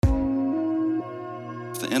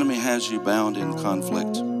the enemy has you bound in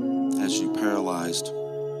conflict, has you paralyzed,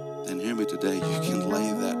 then hear me today, you can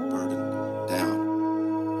lay that burden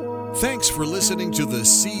down. Thanks for listening to the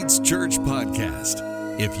Seeds Church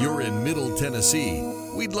podcast. If you're in Middle Tennessee,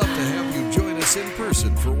 we'd love to have you join us in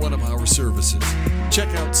person for one of our services. Check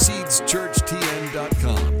out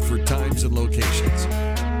seedschurchtn.com for times and locations.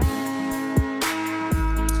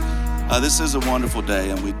 This is a wonderful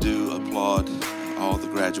day, and we do applaud all the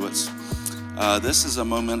graduates. This is a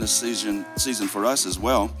momentous season for us as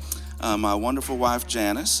well. My wonderful wife,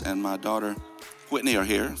 Janice, and my daughter, Whitney, are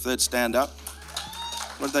here. If they'd stand up.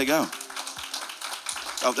 Where'd they go?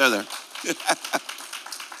 Oh, they're there.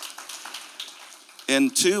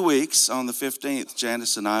 In 2 weeks, on the 15th,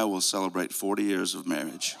 Janice and I will celebrate 40 years of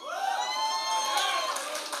marriage.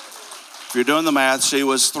 If you're doing the math, she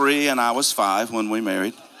was 3 and I was 5 when we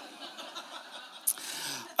married.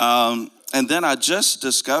 And then I just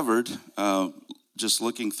discovered, just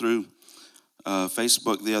looking through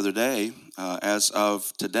Facebook the other day, as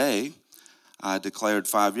of today, I declared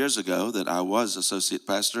 5 years ago that I was associate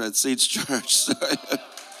pastor at Seeds Church. So,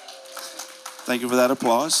 thank you for that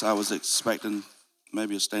applause. I was expecting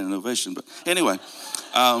maybe a standing ovation, but anyway,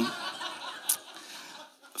 5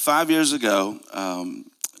 years ago,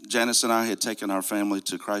 Janice and I had taken our family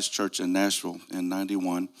to Christ Church in Nashville in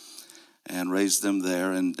 '91 and raised them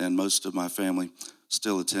there, and most of my family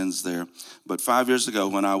still attends there. But 5 years ago,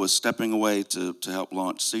 when I was stepping away to help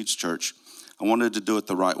launch Seeds Church, I wanted to do it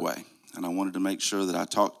the right way, and I wanted to make sure that I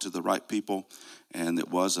talked to the right people, and it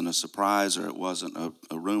wasn't a surprise or it wasn't a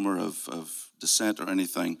rumor of dissent or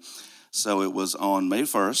anything. So it was on May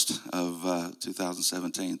 1st of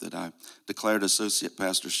 2017 that I declared associate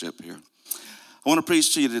pastorship here. I want to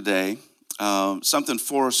preach to you today something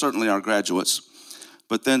for certainly our graduates,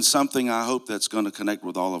 but then something I hope that's going to connect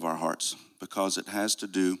with all of our hearts, because it has to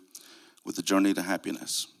do with the journey to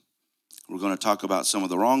happiness. We're going to talk about some of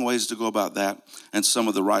the wrong ways to go about that and some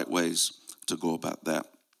of the right ways to go about that.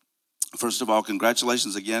 First of all,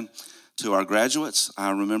 congratulations again to our graduates.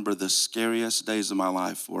 I remember the scariest days of my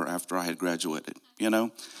life were after I had graduated. You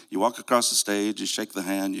know, you walk across the stage, you shake the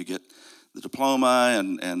hand, you get the diploma,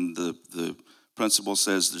 and the principal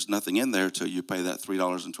says there's nothing in there till you pay that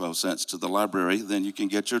 $3.12 to the library. Then you can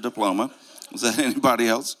get your diploma. Was that anybody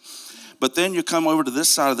else? But then you come over to this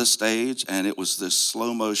side of the stage, and it was this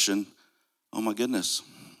slow motion. Oh my goodness,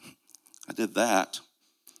 I did that.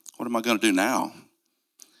 What am I going to do now?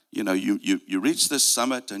 You know, you reach this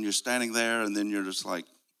summit, and you're standing there, and then you're just like,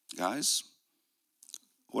 guys,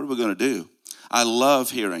 what are we going to do? I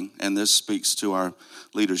love hearing, and this speaks to our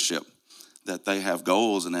leadership, that they have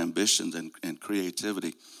goals and ambitions and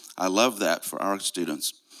creativity. I love that for our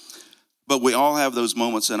students. But we all have those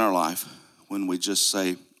moments in our life when we just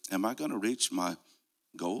say, am I going to reach my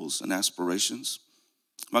goals and aspirations?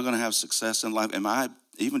 Am I going to have success in life? Am I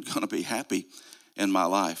even going to be happy in my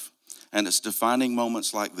life? And it's defining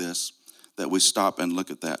moments like this that we stop and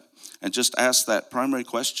look at that and just ask that primary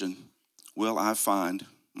question, will I find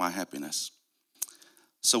my happiness?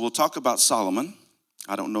 So we'll talk about Solomon.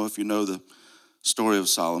 I don't know if you know the story of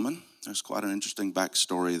Solomon. There's quite an interesting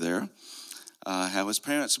backstory there. How his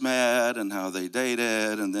parents met and how they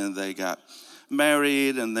dated, and then they got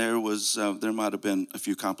married, and there might have been a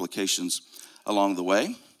few complications along the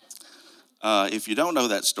way. If you don't know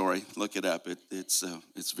that story, look it up.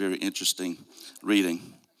 It's very interesting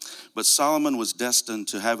reading. But Solomon was destined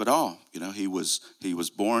to have it all. You know, he was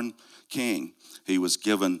born king. He was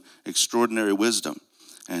given extraordinary wisdom,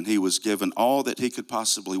 and he was given all that he could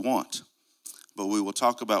possibly want. But we will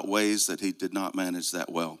talk about ways that he did not manage that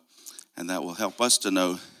well, and that will help us to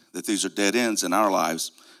know that these are dead ends in our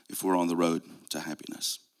lives if we're on the road to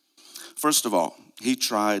happiness. First of all, he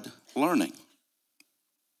tried learning.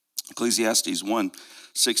 Ecclesiastes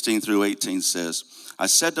 1:16-18 says, I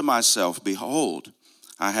said to myself, behold,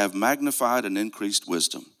 I have magnified and increased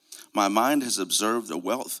wisdom. My mind has observed the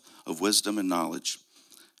wealth of wisdom and knowledge.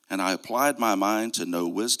 And I applied my mind to know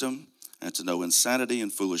wisdom and to know insanity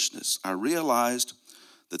and foolishness. I realized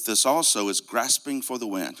that this also is grasping for the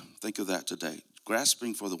wind. Think of that today,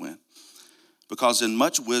 grasping for the wind. Because in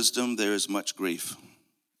much wisdom there is much grief,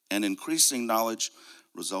 and increasing knowledge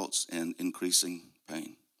results in increasing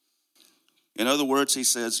pain. In other words, he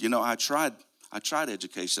says, you know, I tried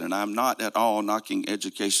education, and I'm not at all knocking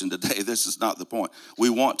education today. This is not the point. We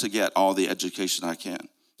want to get all the education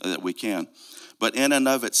that we can. But in and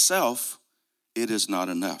of itself, it is not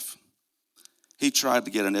enough. He tried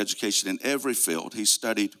to get an education in every field. He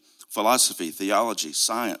studied philosophy, theology,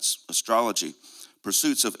 science, astrology,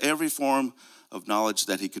 pursuits of every form of knowledge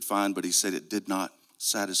that he could find, but he said it did not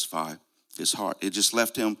satisfy his heart. It just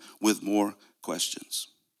left him with more questions.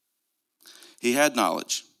 He had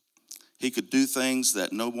knowledge. He could do things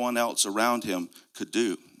that no one else around him could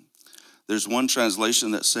do. There's one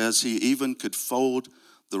translation that says he even could fold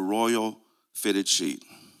the royal fitted sheet.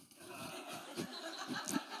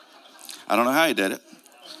 I don't know how he did it,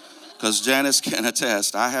 because Janice can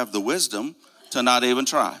attest, I have the wisdom to not even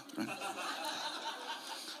try.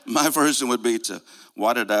 My version would be to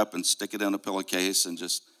wad it up and stick it in a pillowcase and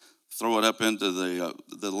just throw it up into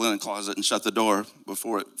the linen closet and shut the door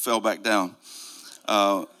before it fell back down.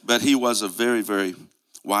 But he was a very, very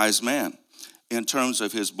wise man in terms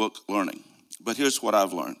of his book learning. But here's what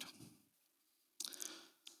I've learned.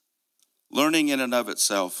 Learning in and of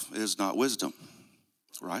itself is not wisdom,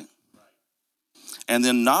 right? And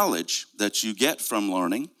then knowledge that you get from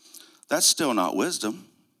learning, that's still not wisdom.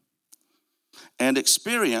 And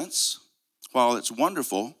experience, while it's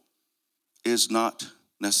wonderful, is not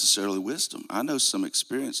necessarily wisdom. I know some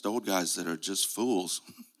experienced old guys that are just fools.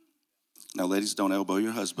 Now, ladies, don't elbow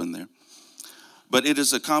your husband there. But it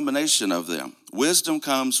is a combination of them. Wisdom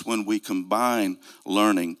comes when we combine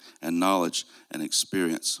learning and knowledge and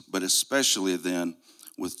experience, but especially then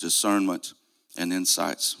with discernment and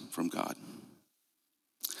insights from God.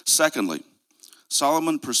 Secondly,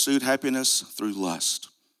 Solomon pursued happiness through lust.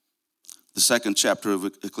 The second chapter of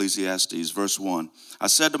Ecclesiastes, verse 1. I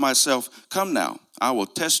said to myself, come now, I will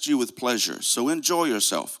test you with pleasure, so enjoy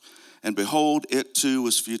yourself. And behold, it too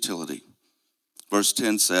was futility. Verse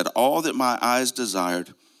 10 said, all that my eyes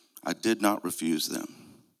desired, I did not refuse them.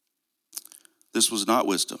 This was not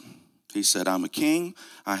wisdom. He said, I'm a king,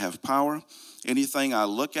 I have power. Anything I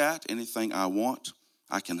look at, anything I want,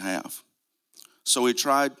 I can have. So he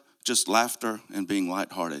tried just laughter and being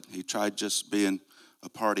lighthearted. He tried just being a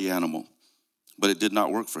party animal, but it did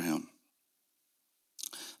not work for him.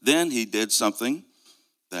 Then he did something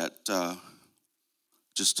that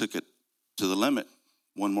just took it to the limit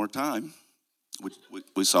one more time.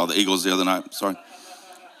 We saw the Eagles the other night, sorry.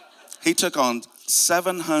 He took on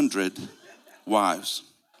 700 wives.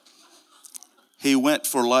 He went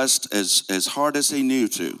for lust as hard as he knew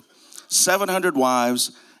to. 700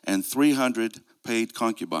 wives and 300 paid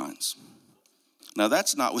concubines. Now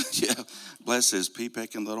that's not, yeah, bless his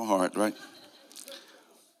pea-picking little heart, right?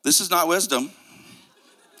 This is not wisdom.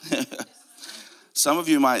 Some of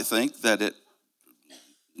you might think that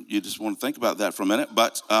you just want to think about that for a minute,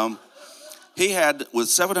 but he had, with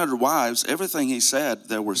 700 wives, everything he said,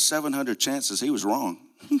 there were 700 chances he was wrong.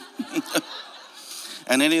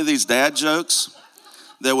 And any of these dad jokes,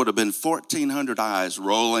 there would have been 1,400 eyes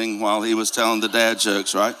rolling while he was telling the dad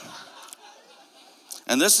jokes, right?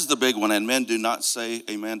 And this is the big one, and men do not say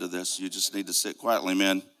amen to this. You just need to sit quietly,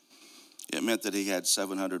 men. It meant that he had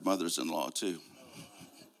 700 mothers-in-law, too.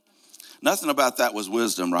 Nothing about that was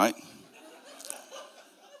wisdom, right?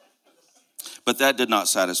 But that did not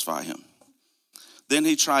satisfy him. Then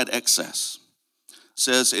he tried excess. It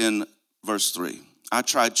says in verse 3, I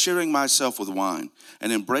tried cheering myself with wine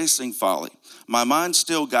and embracing folly. My mind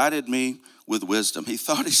still guided me with wisdom. He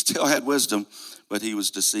thought he still had wisdom, but he was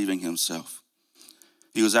deceiving himself.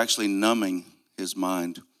 He was actually numbing his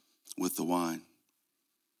mind with the wine.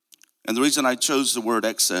 And the reason I chose the word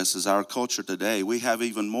excess is our culture today, we have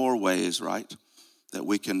even more ways, right, that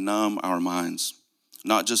we can numb our minds.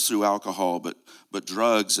 Not just through alcohol, but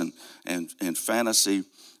drugs and fantasy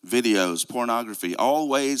videos, pornography, all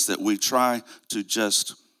ways that we try to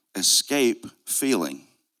just escape feeling.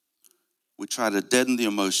 We try to deaden the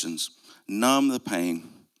emotions, numb the pain,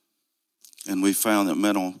 and we found that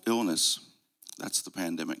mental illness, that's the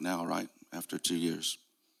pandemic now, right, after 2 years.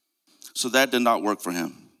 So that did not work for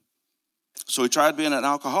him. So he tried being an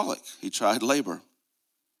alcoholic. He tried labor.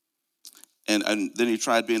 And then he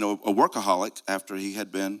tried being a workaholic after he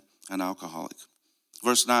had been an alcoholic.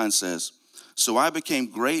 Verse 9 says, so I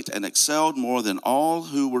became great and excelled more than all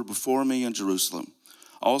who were before me in Jerusalem.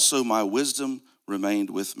 Also my wisdom remained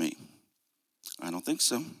with me. I don't think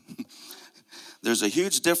so. There's a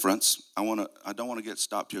huge difference. I don't want to get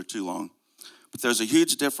stopped here too long. But there's a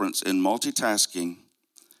huge difference in multitasking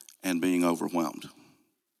and being overwhelmed.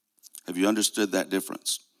 Have you understood that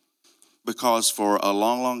difference? Because for a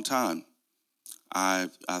long, long time, I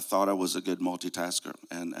thought I was a good multitasker,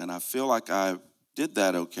 and I feel like I did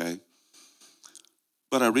that okay.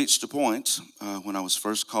 But I reached a point when I was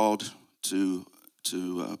first called to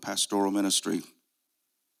pastoral ministry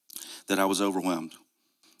that I was overwhelmed.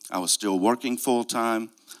 I was still working full-time,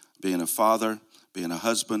 being a father, being a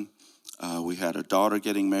husband. We had a daughter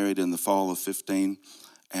getting married in the fall of 15,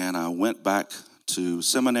 and I went back to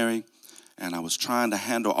seminary, and I was trying to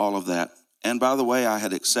handle all of that. And by the way, I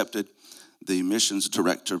had accepted the missions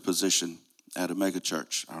director position at a mega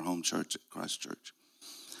church, our home church at Christ Church.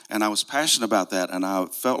 And I was passionate about that, and I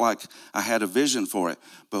felt like I had a vision for it.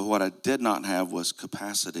 But what I did not have was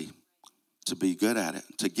capacity to be good at it,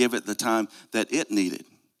 to give it the time that it needed.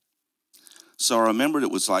 So I remembered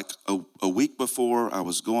it was like a week before I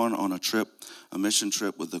was going on a mission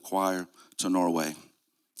trip with the choir to Norway.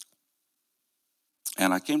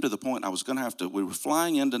 And I came to the point I was going to have to, we were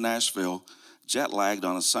flying into Nashville, jet lagged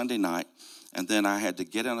on a Sunday night, and then I had to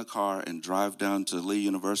get in a car and drive down to Lee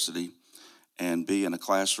University and be in a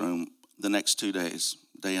classroom the next 2 days,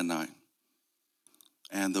 day and night.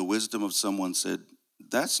 And the wisdom of someone said,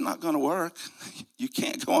 that's not going to work. You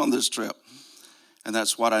can't go on this trip. And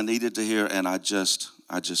that's what I needed to hear, and I just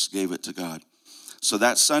gave it to God. So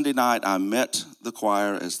that Sunday night, I met the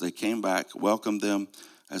choir as they came back, welcomed them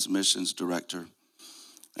as missions director,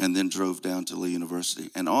 and then drove down to Lee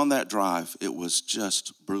University. And on that drive, it was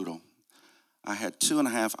just brutal. I had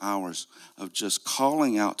 2.5 hours of just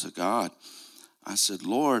calling out to God. I said,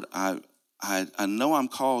 Lord, I know I'm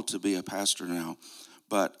called to be a pastor now,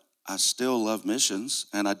 but I still love missions,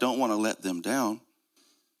 and I don't want to let them down.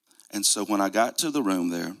 And so when I got to the room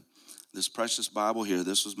there, this precious Bible here,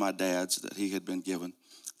 this was my dad's that he had been given,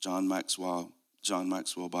 John Maxwell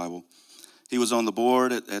Bible. He was on the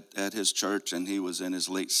board at his church, and he was in his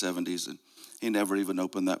late 70s, and he never even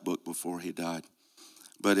opened that book before he died.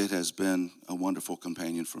 But it has been a wonderful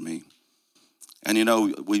companion for me. And you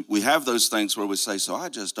know, we have those things where we say, so I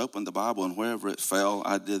just opened the Bible, and wherever it fell,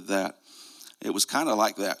 I did that. It was kind of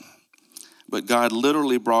like that. But God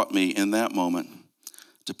literally brought me in that moment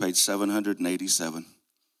to page 787.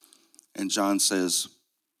 And John says,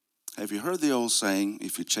 have you heard the old saying,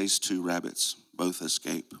 if you chase 2 rabbits, both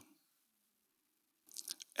escape?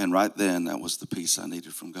 And right then, that was the peace I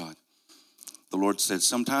needed from God. The Lord said,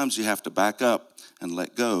 sometimes you have to back up and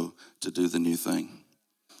let go to do the new thing.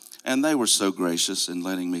 And they were so gracious in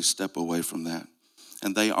letting me step away from that.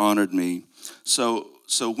 And they honored me. So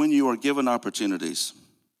when you are given opportunities,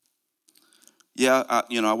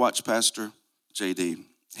 I watch Pastor JD.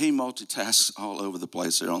 He multitasks all over the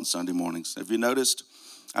place here on Sunday mornings. Have you noticed?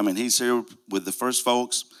 I mean, he's here with the first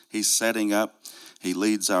folks. He's setting up. He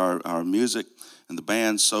leads our music and the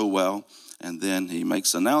band so well. And then he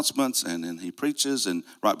makes announcements, and then he preaches. And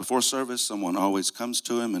right before service, someone always comes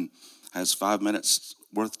to him and has 5 minutes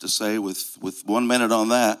worth to say with 1 minute on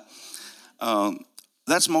that.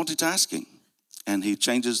 That's multitasking. And he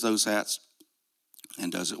changes those hats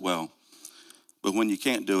and does it well. But when you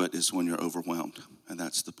can't do it is when you're overwhelmed. And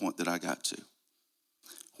that's the point that I got to.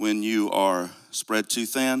 When you are spread too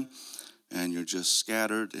thin and you're just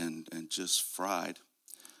scattered and just fried.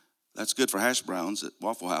 That's good for hash browns at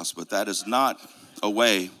Waffle House, but that is not a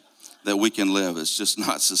way that we can live. It's just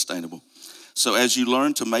not sustainable. So as you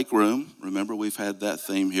learn to make room, remember we've had that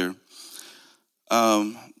theme here.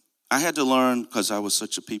 I had to learn, because I was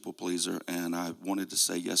such a people pleaser and I wanted to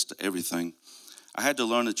say yes to everything. I had to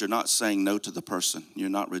learn that you're not saying no to the person. You're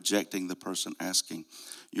not rejecting the person asking.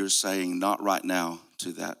 You're saying not right now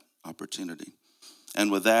to that opportunity. And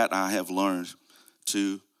with that, I have learned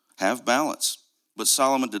to have balance. But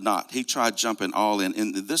Solomon did not. He tried jumping all in.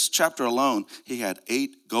 In this chapter alone, he had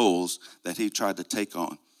 8 goals that he tried to take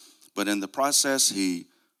on. But in the process, he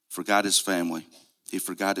forgot his family. He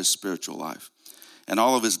forgot his spiritual life. And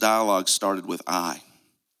all of his dialogue started with I.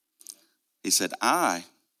 He said, I'm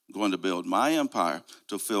going to build my empire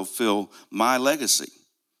to fulfill my legacy.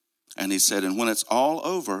 And he said, and when it's all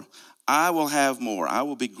over, I will have more. I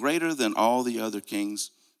will be greater than all the other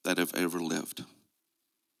kings that have ever lived.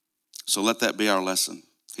 So let that be our lesson.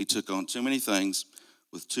 He took on too many things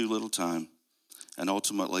with too little time, and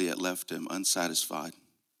ultimately it left him unsatisfied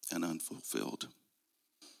and unfulfilled.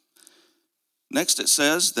 Next, it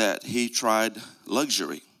says that he tried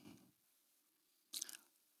luxury.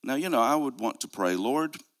 Now, I would want to pray,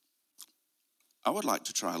 Lord, I would like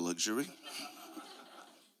to try luxury.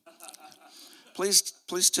 Please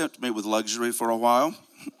tempt me with luxury for a while.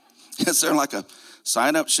 Is there like a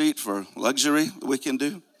sign-up sheet for luxury we can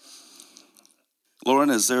do? Lauren,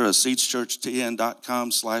 is there a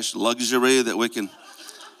seedschurchtn.com/luxury that we can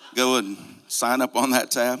go and sign up on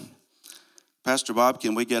that tab? Pastor Bob,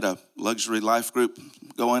 can we get a luxury life group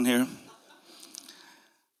going here?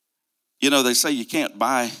 They say you can't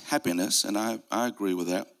buy happiness, and I agree with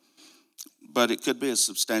that. But it could be a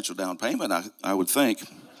substantial down payment, I would think.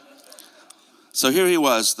 So here he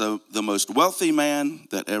was, the most wealthy man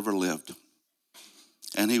that ever lived.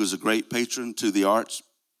 And he was a great patron to the arts.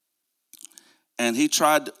 And he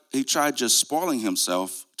tried just spoiling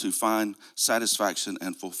himself to find satisfaction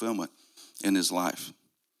and fulfillment in his life.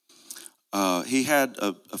 He had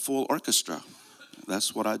a full orchestra.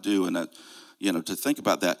 That's what I do. And to think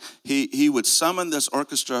about that. He would summon this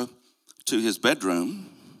orchestra to his bedroom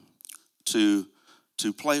to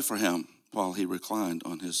play for him while he reclined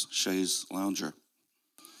on his chaise lounger.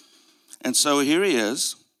 And so here he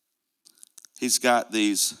is. He's got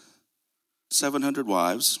these 700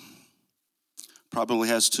 wives, probably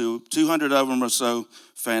has 200 of them or so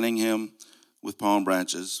fanning him with palm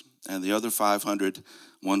branches, and the other 500,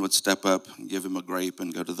 one would step up and give him a grape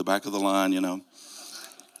and go to the back of the line,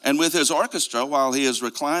 And with his orchestra, while he is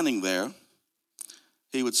reclining there,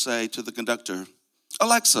 he would say to the conductor,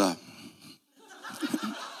 Alexa,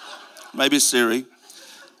 maybe Siri,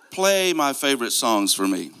 play my favorite songs for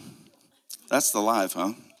me. That's the life,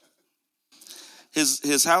 huh?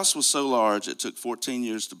 His house was so large it took 14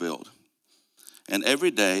 years to build. And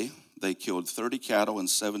every day they killed 30 cattle and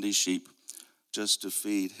 70 sheep just to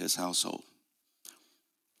feed his household.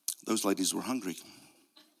 Those ladies were hungry.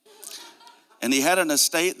 And he had an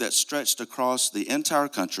estate that stretched across the entire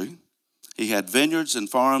country. He had vineyards and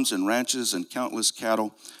farms and ranches and countless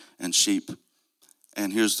cattle and sheep.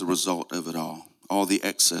 And here's the result of it all the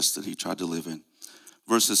excess that he tried to live in.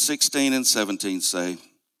 Verses 16 and 17 say,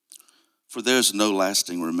 For there's no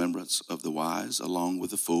lasting remembrance of the wise along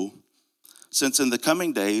with the fool, since in the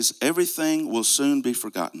coming days everything will soon be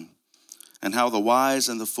forgotten, and how the wise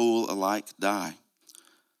and the fool alike die.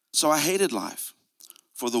 So I hated life,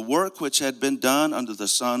 for the work which had been done under the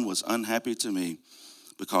sun was unhappy to me,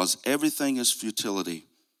 because everything is futility,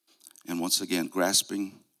 and once again,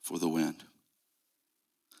 grasping for the wind.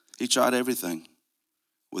 He tried everything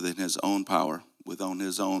within his own power, within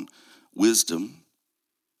his own wisdom,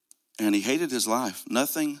 and he hated his life.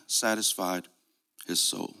 Nothing satisfied his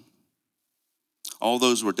soul. All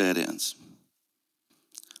those were dead ends.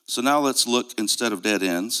 So now let's look, instead of dead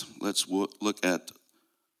ends, let's look at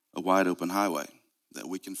a wide open highway that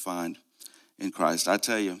we can find in Christ. I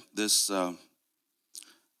tell you,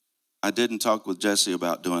 I didn't talk with Jesse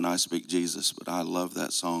about doing I Speak Jesus, but I love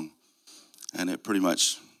that song. And it pretty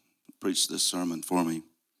much preached this sermon for me.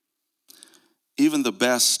 Even the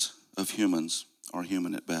best of humans are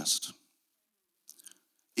human at best.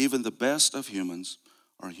 Even the best of humans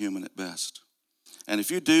are human at best. And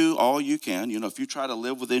if you do all you can, if you try to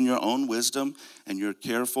live within your own wisdom and you're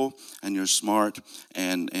careful and you're smart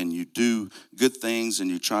and you do good things and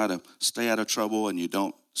you try to stay out of trouble and you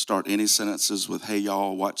don't start any sentences with, hey,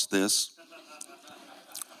 y'all, watch this.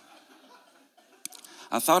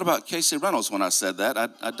 I thought about Casey Reynolds when I said that.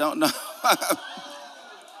 I don't know.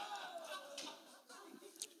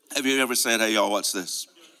 Have you ever said, hey, y'all, watch this?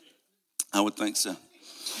 I would think so.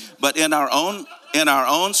 But in our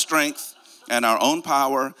own strength and our own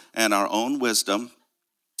power and our own wisdom,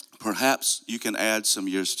 perhaps you can add some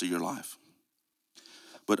years to your life.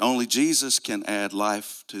 But only Jesus can add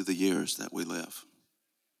life to the years that we live.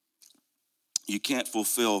 You can't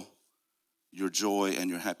fulfill your joy and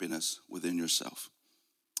your happiness within yourself.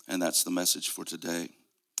 And that's the message for today.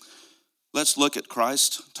 Let's look at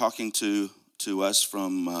Christ talking to us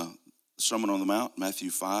from Sermon on the Mount,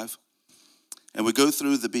 Matthew 5. And we go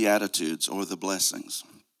through the Beatitudes, or the blessings.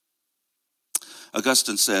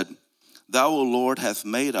 Augustine said, Thou, O Lord, hath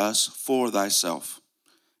made us for thyself,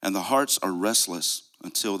 and the hearts are restless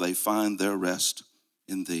until they find their rest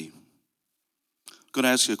in thee. I'm going to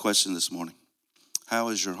ask you a question this morning. How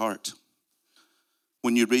is your heart?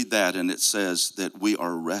 When you read that and it says that we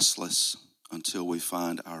are restless until we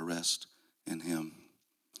find our rest in him.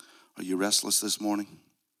 Are you restless this morning?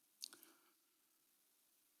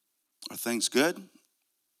 Are things good?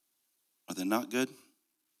 Are they not good?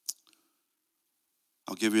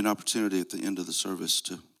 I'll give you an opportunity at the end of the service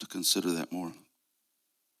to consider that more.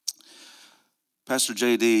 Pastor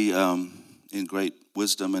J.D., in great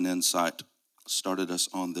wisdom and insight, started us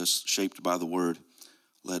on this Shaped by the Word,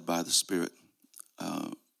 Led by the Spirit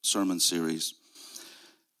sermon series.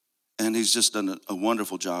 And he's just done a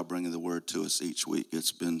wonderful job bringing the Word to us each week.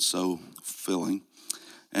 It's been so fulfilling.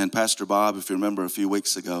 And Pastor Bob, if you remember a few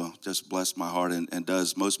weeks ago, just blessed my heart and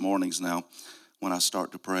does most mornings now when I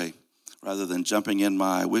start to pray. Rather than jumping in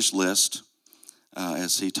my wish list,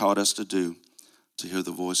 as he taught us to do, to hear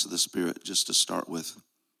the voice of the Spirit, just to start with,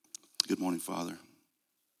 good morning, Father.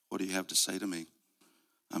 What do you have to say to me?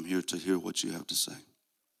 I'm here to hear what you have to say.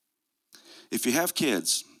 If you have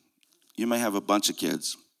kids, you may have a bunch of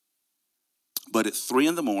kids, but at 3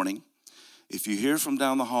 a.m, if you hear from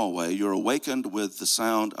down the hallway, you're awakened with the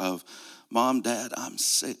sound of, Mom, Dad, I'm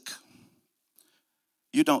sick.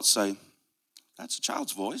 You don't say, that's a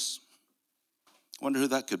child's voice. Wonder who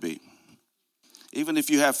that could be. Even if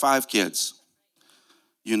you have 5 kids,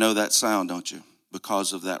 you know that sound, don't you?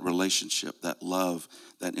 Because of that relationship, that love,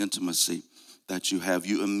 that intimacy that you have.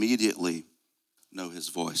 You immediately know his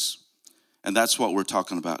voice. And that's what we're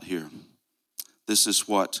talking about here. This is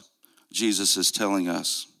what Jesus is telling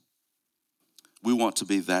us. We want to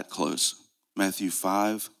be that close. Matthew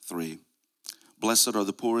 5:3. Blessed are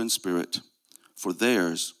the poor in spirit, for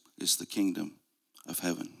theirs is the kingdom of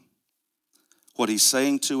heaven. What he's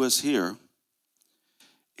saying to us here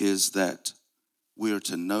is that we are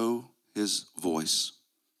to know his voice,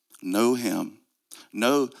 know him,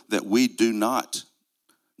 know that we do not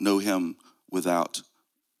know him without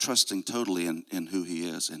trusting totally in who he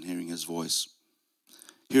is and hearing his voice.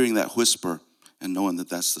 Hearing that whisper and knowing that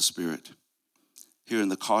that's the Spirit. Hearing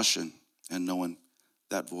the caution and knowing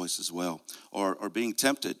that voice as well. Or being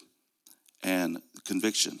tempted and the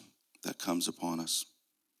conviction that comes upon us.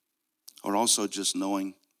 Or also just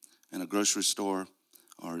knowing in a grocery store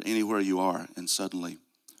or anywhere you are and suddenly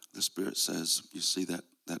the Spirit says, you see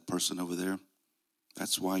that person over there?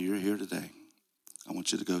 That's why you're here today. I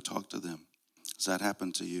want you to go talk to them. Does that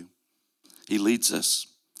happen to you? He leads us.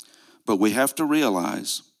 But we have to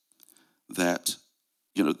realize that,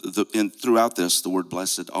 throughout this, the word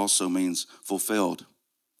blessed also means fulfilled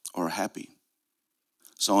or happy.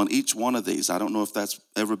 So on each one of these, I don't know if that's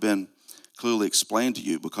ever been clearly explained to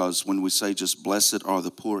you, because when we say just blessed are the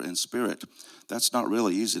poor in spirit, that's not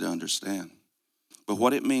really easy to understand. But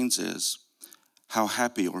what it means is how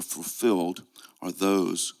happy or fulfilled are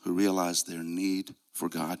those who realize their need for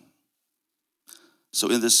God. So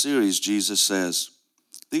in this series, Jesus says,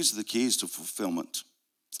 these are the keys to fulfillment.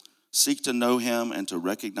 Seek to know him and to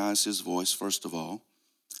recognize his voice, first of all.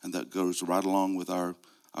 And that goes right along with our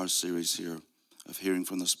series here of hearing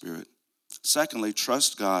from the Spirit. Secondly,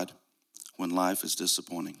 trust God when life is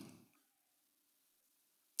disappointing.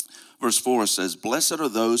 Verse 4 says, blessed are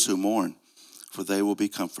those who mourn, for they will be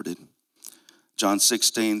comforted. John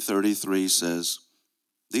 16:33 says,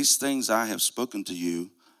 these things I have spoken to you,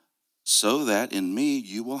 so that in me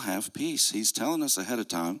you will have peace. He's telling us ahead of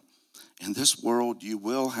time, in this world you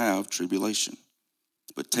will have tribulation,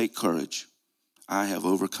 but take courage. I have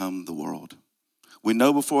overcome the world. We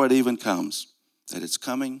know before it even comes that it's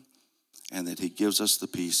coming and that he gives us the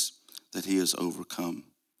peace that he has overcome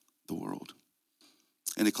the world.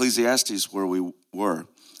 In Ecclesiastes, where we were,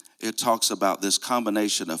 it talks about this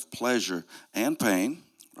combination of pleasure and pain,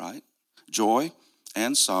 right? Joy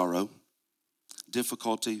and sorrow,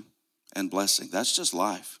 difficulty and blessing. That's just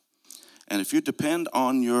life. And if you depend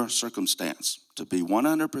on your circumstance to be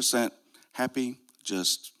 100% happy,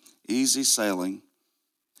 just easy sailing,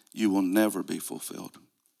 you will never be fulfilled,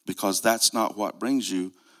 because that's not what brings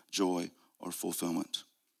you joy or fulfillment.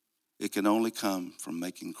 It can only come from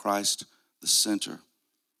making Christ the center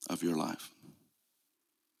of your life.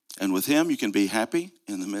 And with him, you can be happy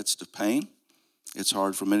in the midst of pain. It's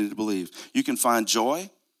hard for many to believe. You can find joy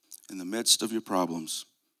in the midst of your problems.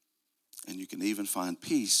 And you can even find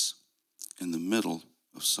peace in the middle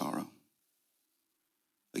of sorrow.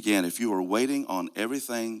 Again, if you are waiting on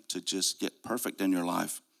everything to just get perfect in your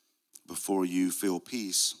life before you feel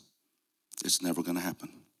peace, it's never going to happen.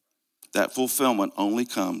 That fulfillment only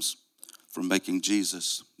comes from making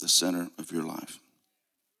Jesus the center of your life.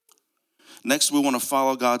 Next, we want to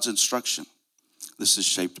follow God's instruction. This is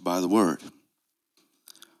shaped by the Word.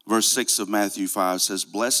 Verse 6 of Matthew 5 says,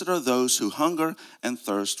 blessed are those who hunger and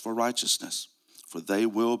thirst for righteousness, for they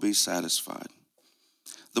will be satisfied.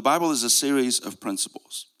 The Bible is a series of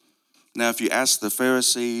principles. Now, if you ask the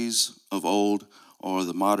Pharisees of old or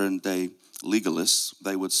the modern day legalists,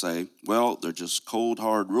 they would say, well, they're just cold,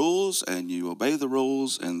 hard rules, and you obey the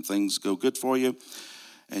rules, and things go good for you,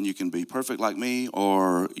 and you can be perfect like me,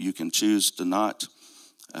 or you can choose to not.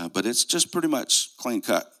 But it's just pretty much clean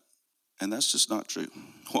cut. And that's just not true.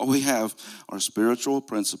 What we have are spiritual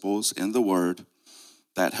principles in the Word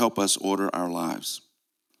that help us order our lives.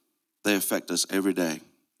 They affect us every day.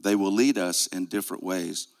 They will lead us in different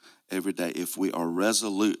ways every day if we are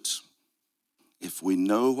resolute. If we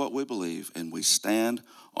know what we believe and we stand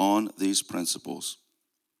on these principles,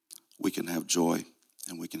 we can have joy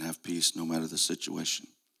and we can have peace no matter the situation.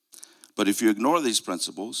 But if you ignore these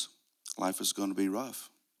principles, life is going to be rough.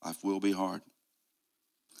 Life will be hard.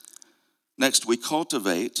 Next, we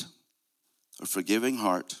cultivate a forgiving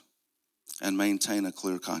heart and maintain a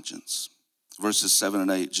clear conscience. Verses 7 and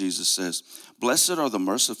 8, Jesus says, blessed are the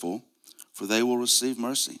merciful, for they will receive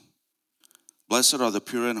mercy. Blessed are the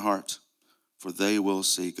pure in heart, for they will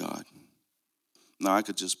see God. Now, I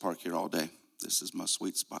could just park here all day. This is my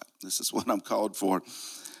sweet spot. This is what I'm called for,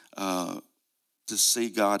 to see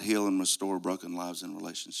God heal and restore broken lives and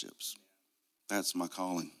relationships. That's my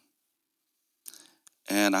calling.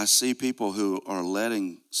 And I see people who are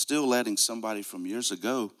still letting somebody from years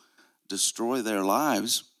ago destroy their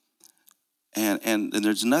lives And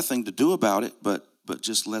there's nothing to do about it but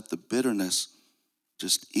just let the bitterness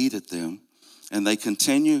just eat at them. And they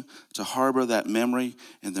continue to harbor that memory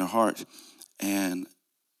in their heart. And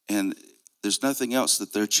there's nothing else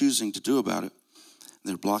that they're choosing to do about it.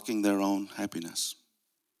 They're blocking their own happiness.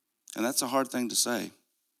 And that's a hard thing to say.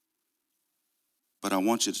 But I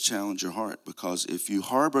want you to challenge your heart, because if you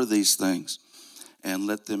harbor these things and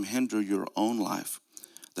let them hinder your own life,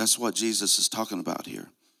 that's what Jesus is talking about here.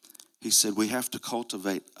 He said we have to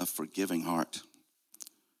cultivate a forgiving heart.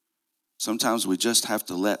 Sometimes we just have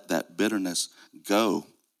to let that bitterness go,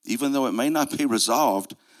 even though it may not be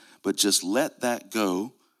resolved, but just let that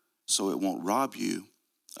go so it won't rob you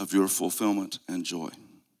of your fulfillment and joy.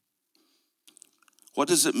 What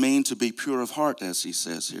does it mean to be pure of heart, as he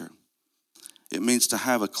says here? It means to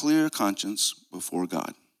have a clear conscience before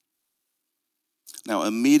God. Now,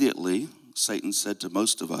 immediately, Satan said to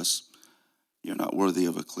most of us, you're not worthy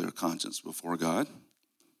of a clear conscience before God.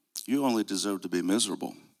 You only deserve to be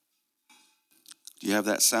miserable. Do you have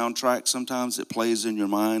that soundtrack sometimes that plays in your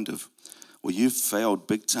mind of, well, you failed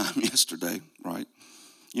big time yesterday, right?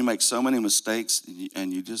 You make so many mistakes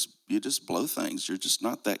and you just blow things. You're just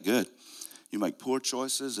not that good. You make poor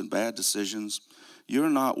choices and bad decisions. You're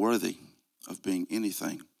not worthy of being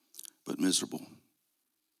anything but miserable.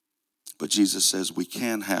 But Jesus says we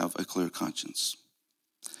can have a clear conscience.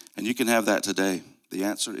 And you can have that today. The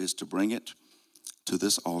answer is to bring it to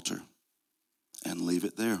this altar and leave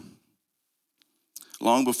it there.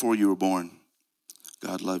 Long before you were born,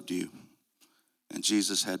 God loved you. And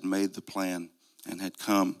Jesus had made the plan and had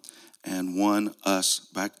come and won us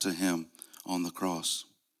back to him on the cross.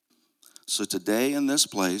 So today in this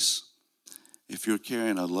place, if you're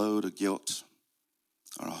carrying a load of guilt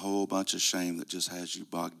or a whole bunch of shame that just has you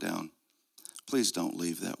bogged down, please don't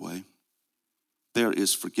leave that way. There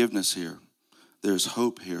is forgiveness here. There's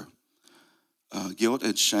hope here. Guilt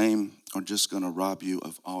and shame are just going to rob you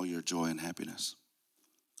of all your joy and happiness.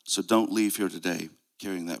 So don't leave here today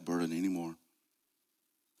carrying that burden anymore.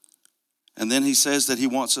 And then he says that he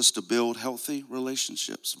wants us to build healthy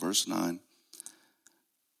relationships. Verse 9.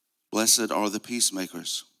 Blessed are the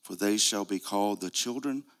peacemakers, for they shall be called the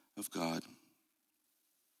children of God.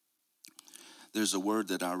 There's a word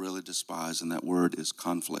that I really despise, and that word is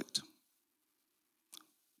conflict.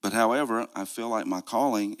 But however, I feel like my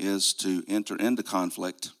calling is to enter into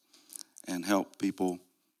conflict and help people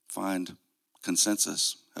find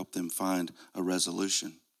consensus, help them find a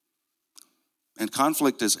resolution. And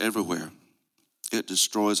conflict is everywhere. It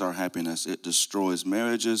destroys our happiness. It destroys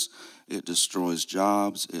marriages. It destroys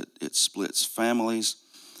jobs. It splits families.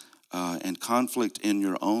 And conflict in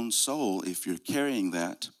your own soul, if you're carrying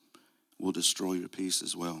that, will destroy your peace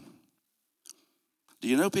as well. Do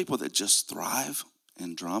you know people that just thrive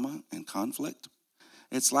in drama and conflict?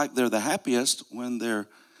 It's like they're the happiest when they're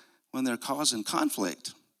causing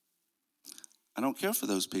conflict. I don't care for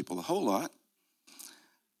those people a whole lot.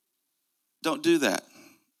 Don't do that.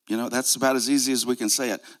 You know, that's about as easy as we can say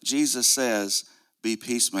it. Jesus says, be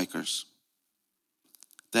peacemakers.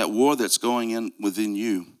 That war that's going in within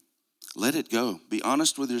you, let it go. Be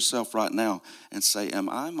honest with yourself right now and say, am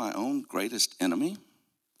I my own greatest enemy?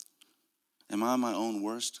 Am I my own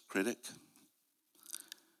worst critic?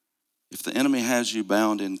 If the enemy has you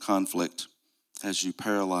bound in conflict, has you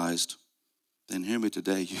paralyzed, then hear me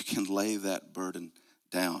today. You can lay that burden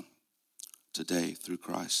down today through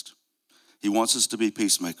Christ. He wants us to be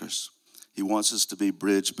peacemakers. He wants us to be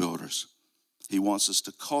bridge builders. He wants us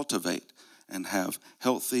to cultivate and have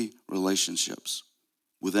healthy relationships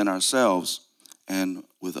within ourselves and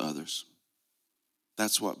with others.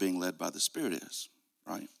 That's what being led by the Spirit is,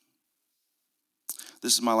 right?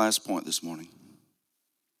 This is my last point this morning.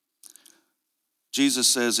 Jesus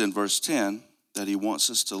says in verse 10 that he wants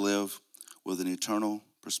us to live with an eternal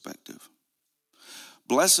perspective.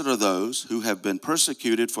 Blessed are those who have been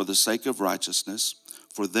persecuted for the sake of righteousness,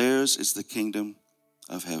 for theirs is the kingdom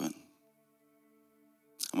of heaven.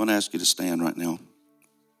 I'm going to ask you to stand right now.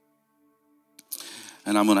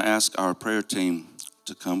 And I'm going to ask our prayer team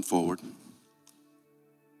to come forward.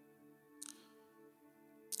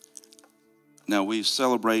 Now we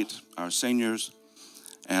celebrate our seniors,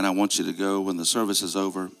 and I want you to go when the service is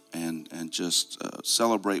over and just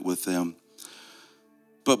celebrate with them.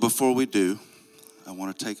 But before we do, I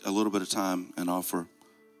want to take a little bit of time and offer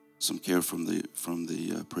some care from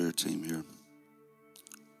the prayer team here.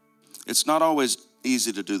 It's not always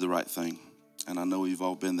easy to do the right thing, and I know you've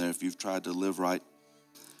all been there if you've tried to live right.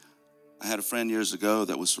 I had a friend years ago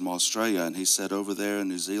that was from Australia, and he said over there in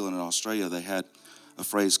New Zealand and Australia they had a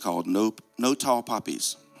phrase called no tall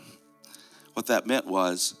poppies. What that meant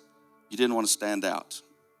was you didn't want to stand out.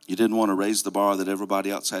 You didn't want to raise the bar that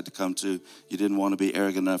everybody else had to come to. You didn't want to be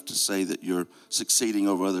arrogant enough to say that you're succeeding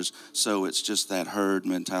over others. So it's just that herd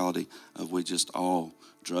mentality of we just all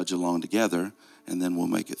drudge along together and then we'll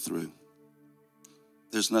make it through.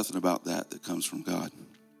 There's nothing about that comes from God.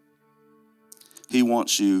 He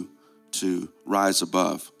wants you to rise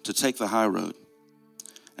above, to take the high road.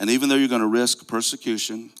 And even though you're going to risk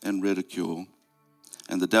persecution and ridicule,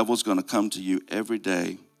 and the devil's going to come to you every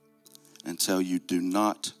day and tell you, do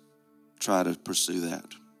not try to pursue that.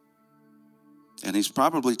 And he's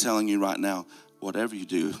probably telling you right now, whatever you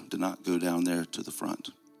do not go down there to the front.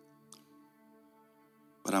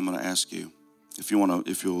 But I'm going to ask you, if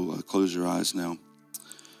you'll close your eyes now.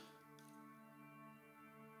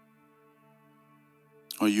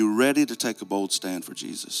 Are you ready to take a bold stand for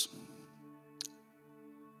Jesus?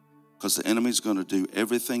 Because the enemy's going to do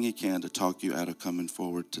everything he can to talk you out of coming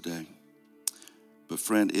forward today. But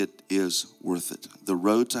friend, it is worth it. The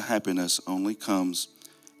road to happiness only comes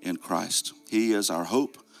in Christ. He is our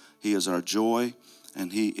hope, he is our joy,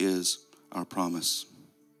 and he is our promise.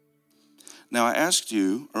 Now, I asked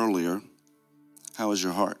you earlier, how is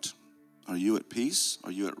your heart? Are you at peace?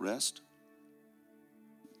 Are you at rest?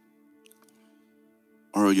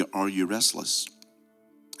 Or are you restless?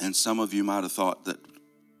 And some of you might have thought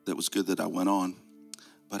that was good that I went on,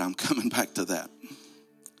 but I'm coming back to that.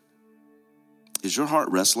 Is your heart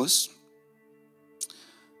restless?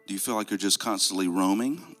 Do you feel like you're just constantly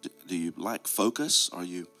roaming? Do you lack focus? Are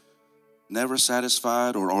you never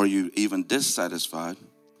satisfied, or are you even dissatisfied?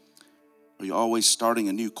 Are you always starting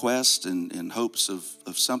a new quest in hopes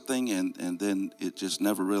of something, and then it just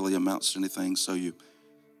never really amounts to anything, so you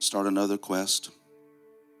start another quest?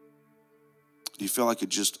 Do you feel like you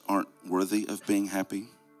just aren't worthy of being happy?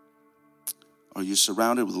 Are you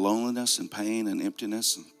surrounded with loneliness and pain and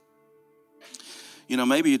emptiness? You know,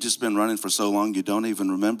 maybe you've just been running for so long you don't even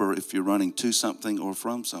remember if you're running to something or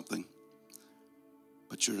from something.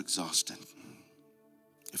 But you're exhausted.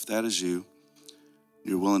 If that is you,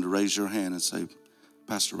 you're willing to raise your hand and say,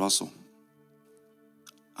 Pastor Russell,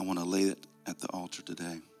 I want to lay it at the altar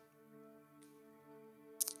today.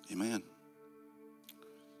 Amen.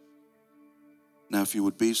 Now, if you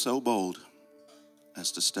would be so bold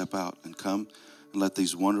as to step out and come and let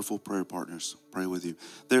these wonderful prayer partners pray with you.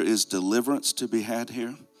 There is deliverance to be had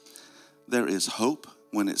here. There is hope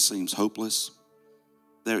when it seems hopeless.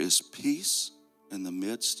 There is peace in the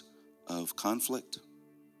midst of conflict.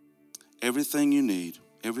 Everything you need,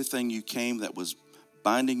 everything you came that was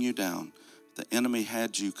binding you down, the enemy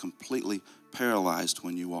had you completely paralyzed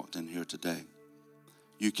when you walked in here today.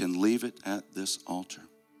 You can leave it at this altar.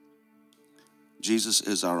 Jesus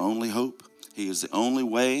is our only hope. He is the only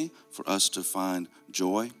way for us to find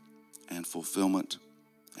joy and fulfillment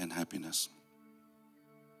and happiness.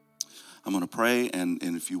 I'm going to pray, and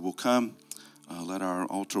if you will come, let our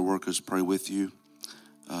altar workers pray with you.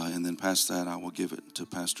 And then past that, I will give it to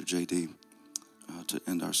Pastor J.D. To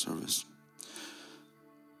end our service.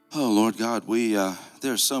 Oh, Lord God,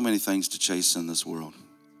 there are so many things to chase in this world.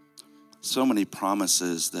 So many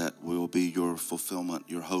promises that will be your fulfillment,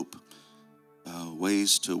 your hope.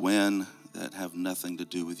 Ways to win that have nothing to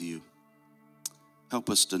do with you. Help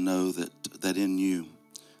us to know that in you,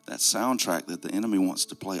 that soundtrack that the enemy wants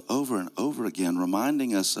to play over and over again,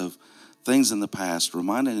 reminding us of things in the past,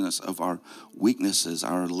 reminding us of our weaknesses,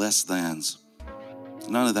 our less thans.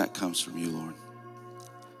 None of that comes from you, Lord.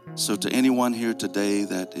 So to anyone here today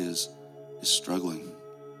that is struggling,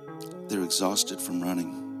 they're exhausted from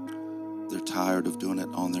running, they're tired of doing it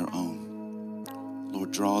on their own.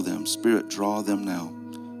 Lord, draw them. Spirit, draw them now.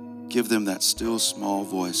 Give them that still small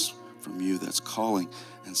voice from you that's calling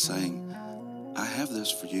and saying, I have this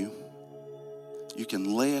for you. You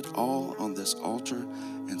can lay it all on this altar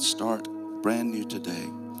and start brand new today.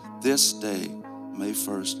 This day, May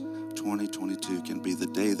 1st, 2022, can be the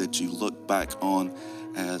day that you look back on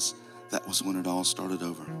as that was when it all started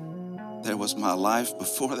over. There was my life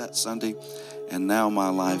before that Sunday, and now my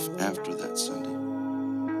life after that Sunday.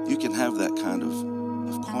 You can have that kind of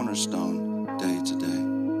cornerstone day today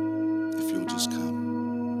if you'll just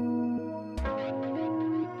come.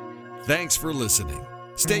 Thanks for listening.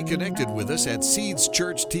 Stay connected with us at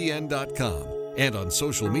seedschurchtn.com and on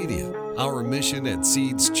social media. Our mission at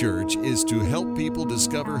Seeds Church is to help people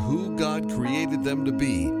discover who God created them to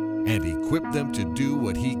be and equip them to do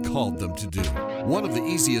what He called them to do. One of the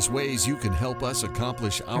easiest ways you can help us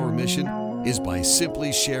accomplish our mission is by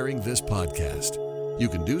simply sharing this podcast. You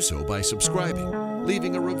can do so by subscribing,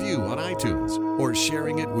 leaving a review on iTunes, or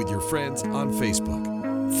sharing it with your friends on Facebook.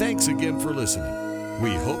 Thanks again for listening.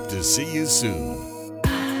 We hope to see you soon.